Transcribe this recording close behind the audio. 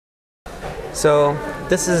So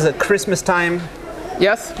this is a Christmas time.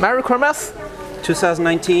 Yes, Merry Christmas.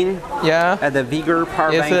 2019. Yeah. At the VEGER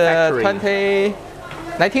Power Bank factory.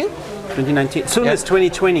 2019. 2019. Soon is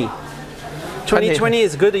 2020. 2020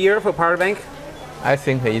 is a good year for power bank. I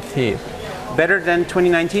think it is. Better than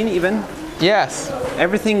 2019 even. Yes.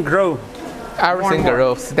 Everything grow. Everything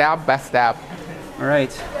grows step by step. All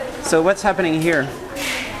right. So what's happening here?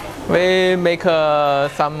 We make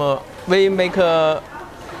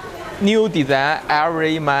new design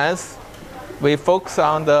every month. We focus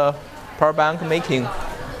on the power bank making.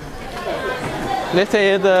 This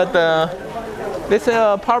is this is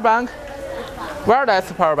a power bank,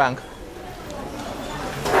 wireless power bank.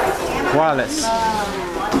 Wireless.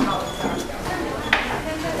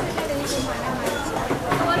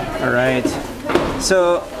 All right.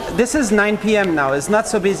 So this is 9 p.m. now. It's not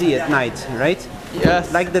so busy at night, right?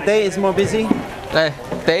 Yes. Like the day is more busy? The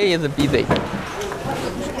day is busy.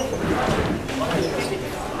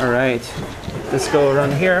 All right. Let's go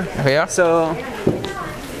around here. Here. So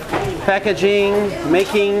packaging,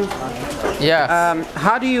 making. Yes.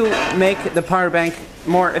 How do you make the power bank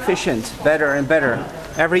more efficient, better and better?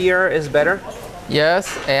 Every year is better?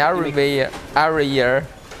 Yes, every year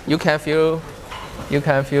you can feel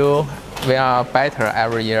we are better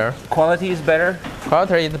every year. Quality is better?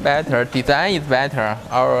 Quality is better, design is better,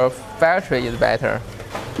 our factory is better.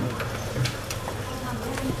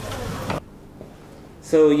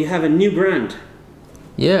 So you have a new brand?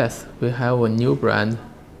 Yes, we have a new brand,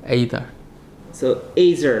 Aezer. So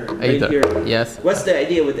Aezer, right here. Yes. What's the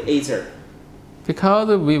idea with Aezer? Because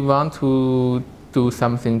we want to do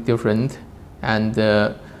something different, and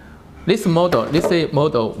this model,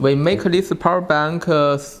 we make this power bank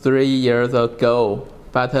 3 years ago,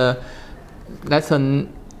 but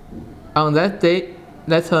on that day,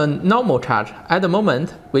 that's a normal charge. At the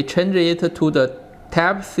moment, we change it to the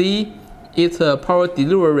Type-C. It's a power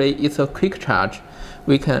delivery. It's a quick charge.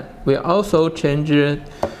 We also change the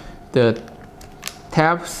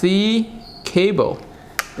Type-C cable.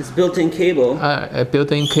 It's built-in cable. A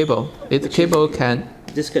built-in cable. Its cable can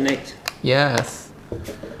disconnect. Yes.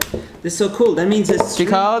 This is so cool. That means it's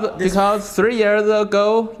because 3 years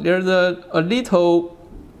ago there's a little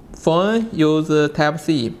phone use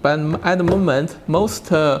Type-C, but at the moment most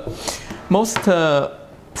phone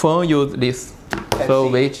use this. So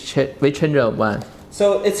we change one.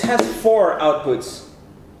 So it has 4 outputs.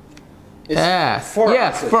 Yes. Four.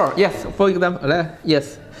 Yes. For example,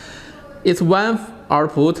 yes. It's one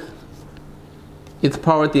output. It's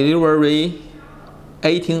power delivery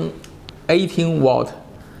 18 watt.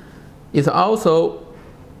 It's also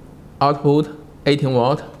output 18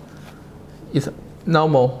 watt. It's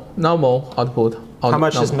normal output. How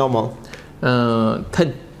much is normal?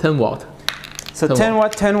 10 watt. So 10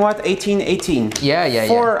 watt, 18. Yeah.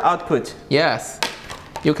 4 output. Yes.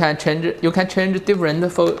 You can change different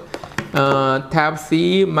for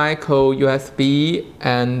Type-C, micro USB,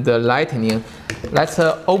 and Lightning. Let's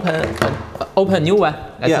open new one.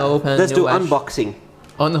 Let's do unboxing.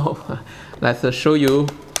 Oh no, let's show you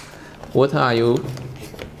what's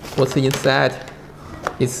inside.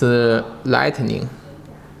 It's Lightning.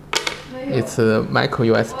 It's micro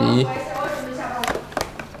USB.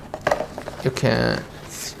 You can.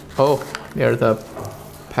 Oh, there's a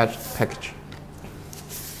package.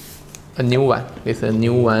 A new one. With a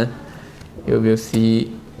new one, you will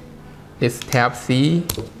see this Type-C.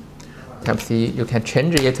 Type-C, you can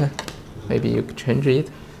change it. Maybe you can change it.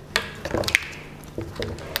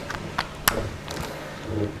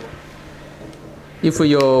 If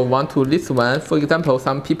you want to this one, for example,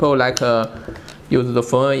 some people like use the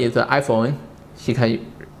phone is an iPhone.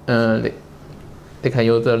 They can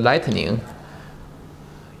use the Lightning.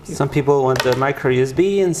 Some people want the micro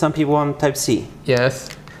USB and some people want Type-C. Yes.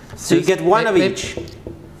 So you get one of each.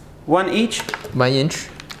 One each? 1 inch.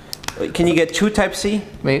 Can you get 2 Type-C?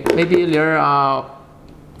 Maybe there are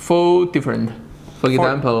 4 different. For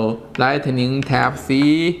example, Lightning,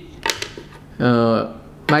 Type-C,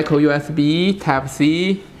 micro USB,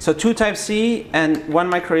 Type-C. So 2 Type-C and 1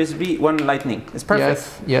 micro USB, 1 Lightning. It's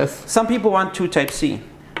perfect. Yes. Some people want 2 Type-C.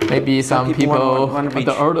 Maybe some people want one of each.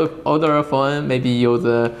 The older phone maybe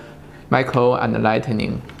use micro and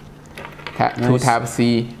Lightning. Nice. 2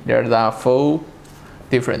 Type-C. There's 4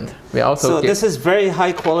 different. We also so this is very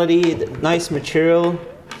high quality, nice material.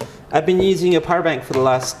 I've been using a power bank for the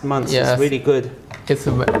last month. Yes. It's really good.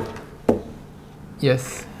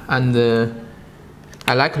 Yes, and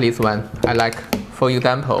I like this one. I like, for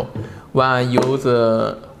example, when I use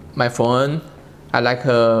my phone, I like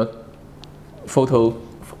photo.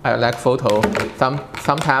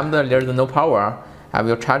 Sometimes there's no power. I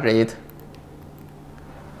will charge it.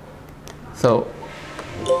 So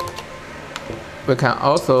we can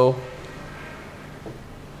also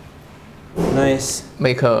nice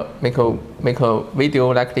make a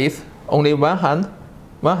video like this. Only one hand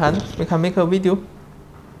we can make a video.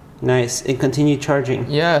 Nice, and continue charging.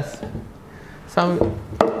 Yes.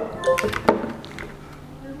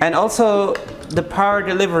 And also the power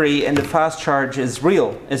delivery and the fast charge is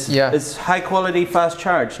real. It's high quality fast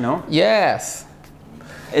charge, no? Yes.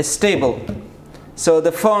 It's stable. So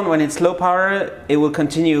the phone, when it's low power, it will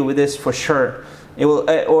continue with this for sure. It will,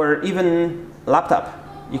 or even laptop.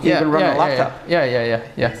 You can even run a laptop.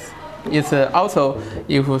 Yes. It's also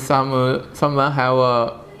if someone have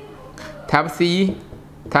a Type-C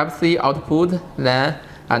output, then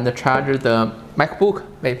and charge the MacBook,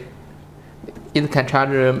 maybe it can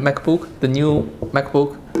charge the MacBook, the new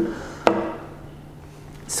MacBook.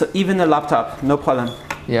 So even a laptop, no problem.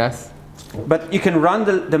 Yes. But you can run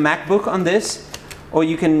the MacBook on this, or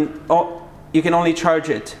you can only charge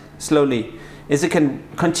it slowly. It can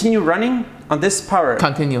continue running on this power.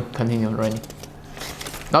 Continue running.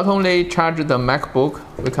 Not only charge the MacBook,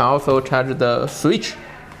 we can also charge the Switch.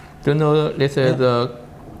 Do you know this is the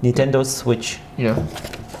Nintendo Switch? Yeah.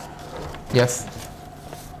 Yes.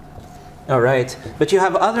 All right, but you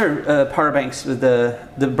have other power banks with the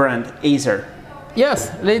brand Aezer.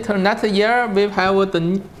 Yes, later next year we have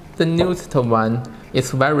the newest one.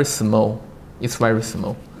 It's very small.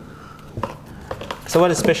 So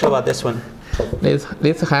what is special about this one?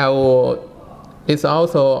 It's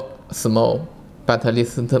also small, but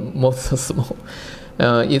this is the most small.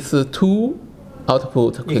 It's 2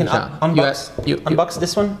 output. You can unbox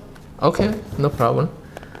this one? Okay, no problem.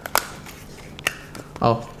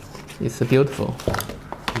 Oh, it's beautiful.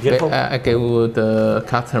 I gave the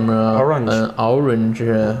customer an orange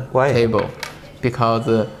cable because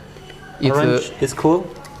orange is cool.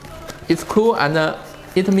 It's cool and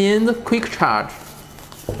it means quick charge.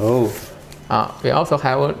 Oh. We also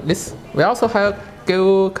have this. We also have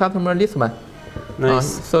give customer this one.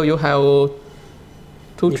 Nice. So you have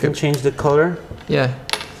 2 You can change the color. Yeah.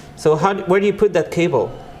 So where do you put that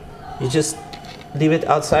cable? You just leave it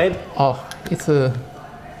outside? Oh, it's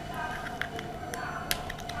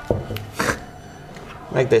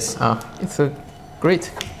like this. It's a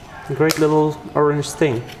great little orange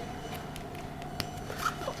thing.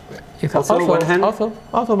 It's also one hand. Also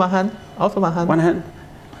one hand. One hand.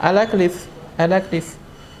 I like this.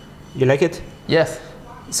 You like it? Yes.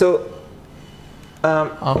 So,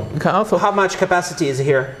 you can also. How much capacity is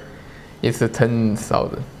here? It's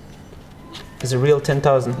 10,000. It's a real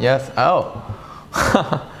 10,000. Yes. Oh.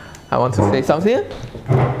 I want to say something.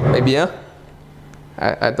 Maybe.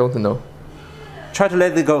 I don't know. Try to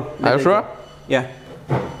let it go. Are you sure? Yeah.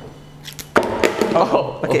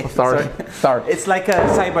 Okay. Sorry. It's like a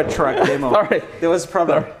Cybertruck demo. Sorry. There was a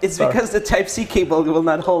problem. It's because the Type-C cable will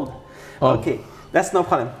not hold. Oh. Okay, that's no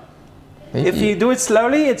problem. Maybe. If you do it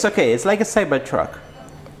slowly, it's okay. It's like a Cybertruck.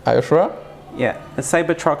 Are you sure? Yeah, a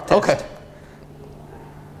Cybertruck test. Okay.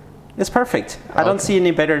 It's perfect. I don't see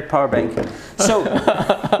any better power bank. So,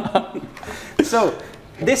 so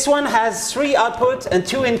this one has 3 output and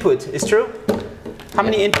 2 input. Is true? How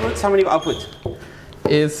many inputs? How many output?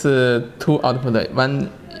 It's 2 output.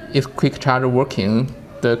 One is quick charge working.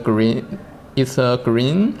 The green is a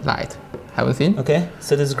green light. Haven't seen? Okay,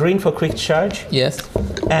 so there's green for quick charge. Yes.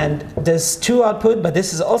 And there's 2 output, but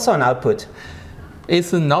this is also an output.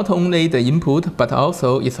 It's not only the input, but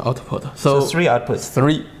also its output. So 3 outputs.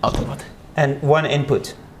 3 output. And 1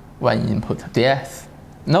 input. 1 input. Yes.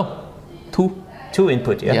 No. 2. 2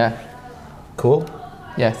 input. Yeah. Yeah. Cool.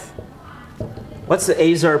 Yes. What's the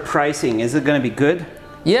Aezer pricing? Is it going to be good?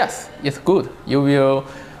 Yes, it's good. You will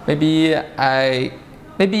maybe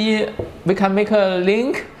we can make a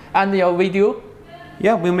link under your video.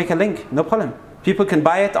 Yeah, we'll make a link. No problem. People can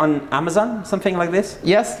buy it on Amazon, something like this.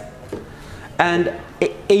 Yes. And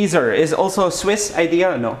Aezer is also a Swiss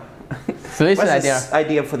idea or no? Swiss What's idea. This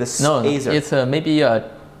idea for this No, Aezer? it's maybe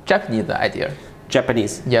a Japanese idea.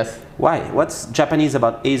 Japanese. Yes. Why? What's Japanese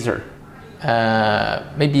about Aezer?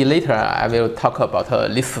 Maybe later I will talk about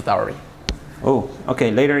this story. Oh,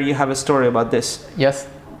 okay. Later you have a story about this. Yes.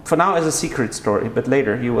 For now, it's a secret story, but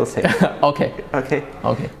later you will say. Okay. Okay.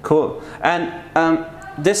 Okay. Cool. And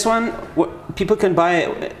this one, people can buy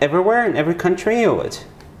it everywhere in every country, or what?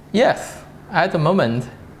 Yes. At the moment.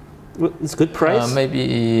 It's good price.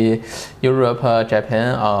 Maybe Europe,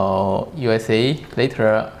 Japan, or USA.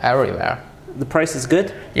 Later, everywhere. The price is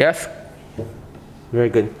good. Yes. Very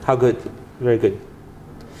good. How good? Very good.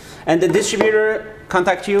 And the distributor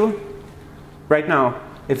contact you right now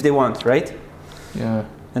if they want, right? Yeah.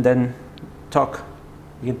 And then talk.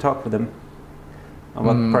 You can talk with them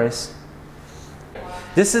about the price.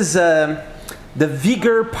 This is the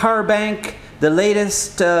VEGER Power Bank, the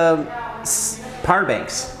latest power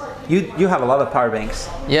banks. You have a lot of power banks.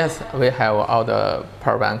 Yes, we have all the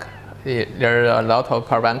power bank. There are a lot of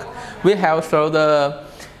power bank. We have sold the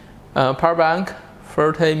power bank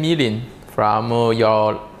 40 million from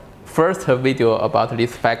your first video about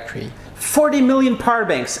this factory. 40 million power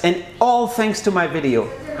banks, and all thanks to my video.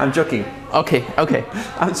 I'm joking. Okay.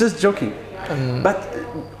 I'm just joking. But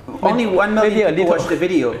only 1 million people watch the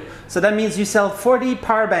video. So that means you sell 40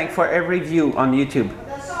 power bank for every view on YouTube.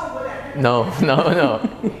 No.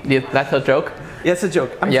 That's a joke? Yes, a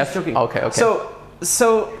joke. I'm just joking. Okay.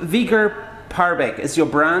 So VEGER Power Bank is your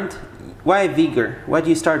brand. Why VEGER? Why do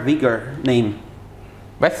you start VEGER name?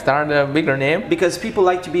 Why start a VEGER name? Because people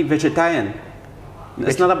like to be vegetarian.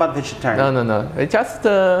 It's not about vegetarian. No. We just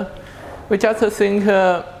think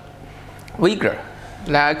VEGER,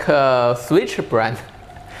 like a Swedish brand.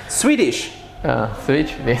 Swedish.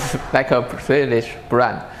 Swedish is like a Swedish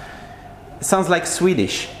brand. Sounds like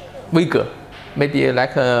Swedish. VEGER, maybe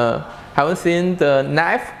like have you seen the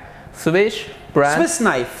knife? Swiss brand. Swiss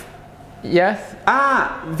knife. Yes.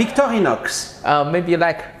 Ah, Victorinox. Maybe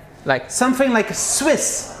like something like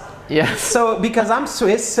Swiss. Yes. So because I'm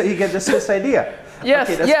Swiss, so you get the Swiss idea. Yes.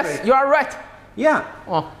 Okay, yes. You are right. Yeah.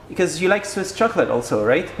 Oh. Because you like Swiss chocolate also,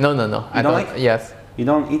 right? No. I don't like. Yes. You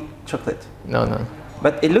don't eat chocolate. No.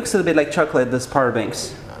 But it looks a little bit like chocolate. This power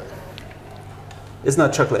banks. It's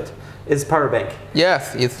not chocolate. It's power bank.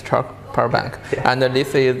 Yes, it's power bank. Yeah. And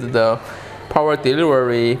this is the power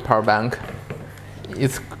delivery power bank.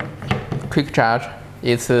 It's quick charge.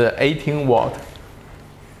 It's 18 watt.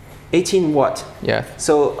 18 watt. Yes.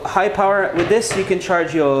 So high power. With this, you can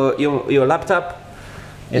charge your laptop,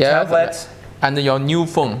 your tablet, and your new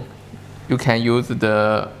phone. You can use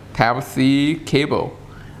the Type-C cable.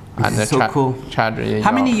 And so cool. Charge.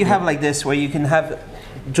 How many you have like this, where you can have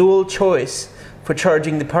dual choice for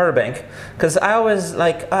charging the power bank? Because I always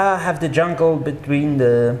have the jungle between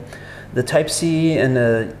the Type-C and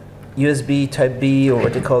the USB Type B, or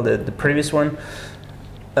what they call the previous one.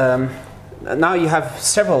 Now you have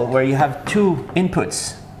several where you have two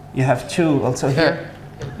inputs. You have two also here.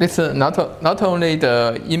 It's not only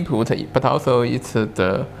the input, but also it's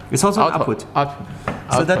the. It's also output.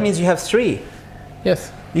 So that means you have three.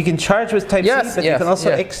 Yes. You can charge with Type-C, but you can also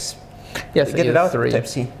get it out with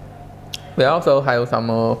Type-C. We also have some.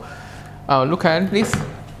 Look at this.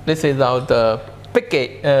 This is the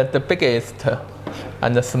biggest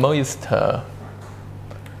and the smallest.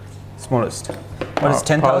 Smallest. What is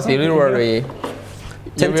 10,000? Delivery.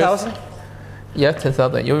 10,000? Yes,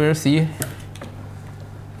 10,000. You will see.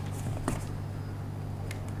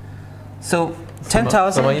 So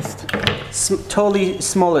 10,000. Totally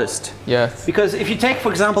smallest. Yes. Because if you take, for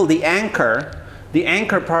example, the Anker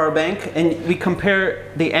power bank, and we compare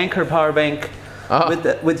the Anker power bank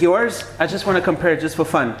with yours, I just want to compare just for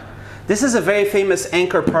fun. This is a very famous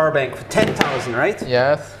Anker power bank for 10,000, right?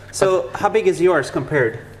 Yes. So how big is yours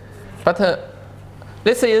compared? But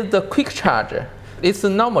this is the quick charger. It's a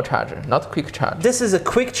normal charger, not quick charge. This is a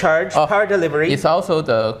quick charge power delivery. It's also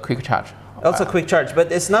the quick charge. Also quick charge,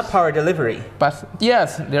 but it's not power delivery. But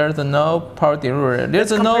yes, there's no power delivery.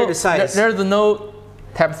 There's no Type-C.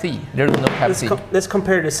 There's no Type-C. Let's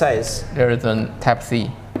compare the size. There is a Type-C.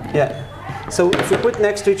 Yeah. So if we put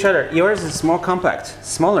next to each other, yours is more compact,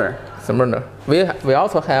 smaller. Smaller. We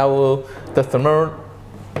also have the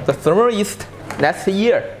smallest last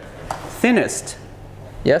year. Thinnest.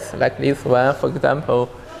 Yes, like this one, for example.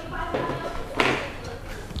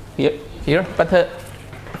 Here, but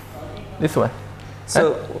this one.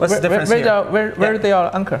 So what's the difference here? Where they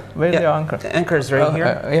are anchor? Where they are anchor? The anchor is right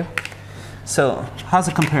here. Yeah. So how's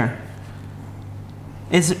it compare?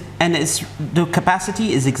 The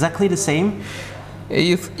capacity is exactly the same?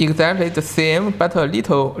 It's exactly the same, but a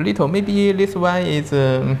little. Maybe this one is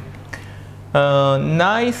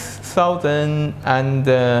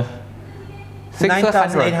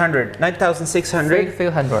 9,800. 9,600.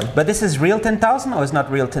 600. But this is real 10,000 or is not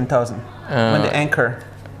real 10,000? When the Anker,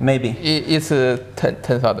 maybe. It's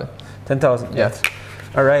 10,000. 10,000. Yes.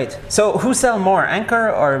 All right. So who sell more, Anker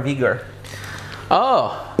or VEGER?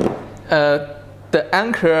 The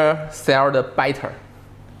Anker sell the better.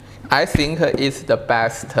 I think it's the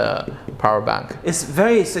best power bank. It's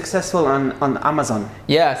very successful on Amazon.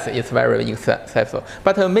 Yes, it's very successful.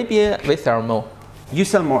 But maybe we sell more. You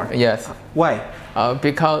sell more? Yes. Why?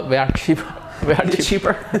 Because we are cheaper. We are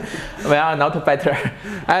cheaper. We are not better.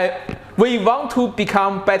 We want to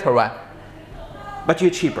become better one. But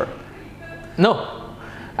you're cheaper. No.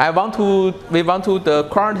 We want to the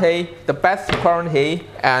quality, the best quality,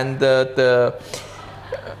 and the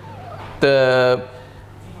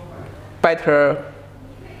better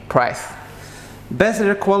price.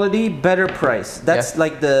 Better quality, better price. That's Yes.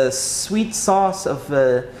 like the sweet sauce of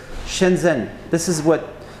Shenzhen. This is what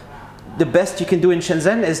the best you can do in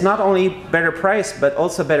Shenzhen is not only better price, but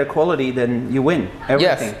also better quality. Then you win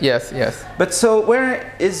everything. Yes, yes, yes. But so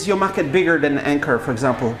where is your market bigger than Anchor, for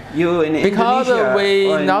example? You in Because Indonesia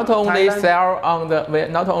we or in not only Thailand? sell on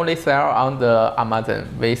the Amazon,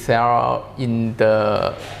 we sell in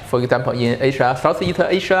the, for example, in Asia, Southeast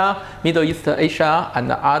Asia, Middle East Asia,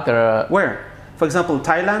 and other. Where? For example,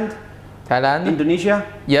 Thailand, Thailand. Indonesia,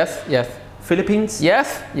 Yes, yes, Philippines.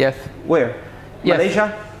 yes, yes. Where? Yes.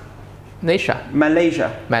 Malaysia. Malaysia.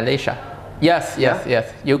 Malaysia. Yes, yes, Yeah? yes.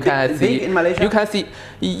 You can Big see. in Malaysia? You can see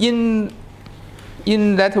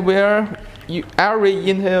in that where area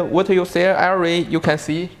in what you sell area you can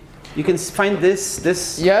see. You can find this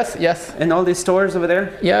Yes, yes, in all these stores over there.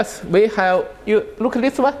 yes. We have. You look at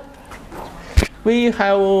this one. We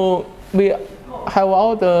have all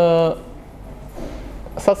the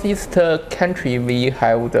Southeast country. We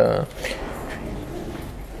have the.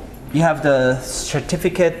 You have the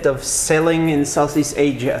certificate of selling in Southeast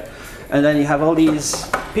Asia, and then you have all these.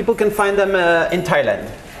 People can find them in Thailand.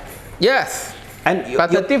 Yes, And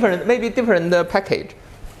but a different, maybe different package.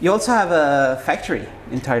 you also have a factory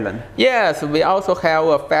in Thailand. Yes, we also have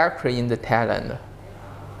a factory in the Thailand.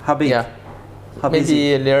 How big? Yeah, How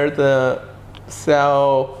busy? maybe there's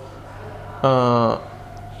sell 20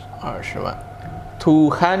万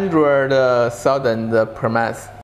 200,000 per month.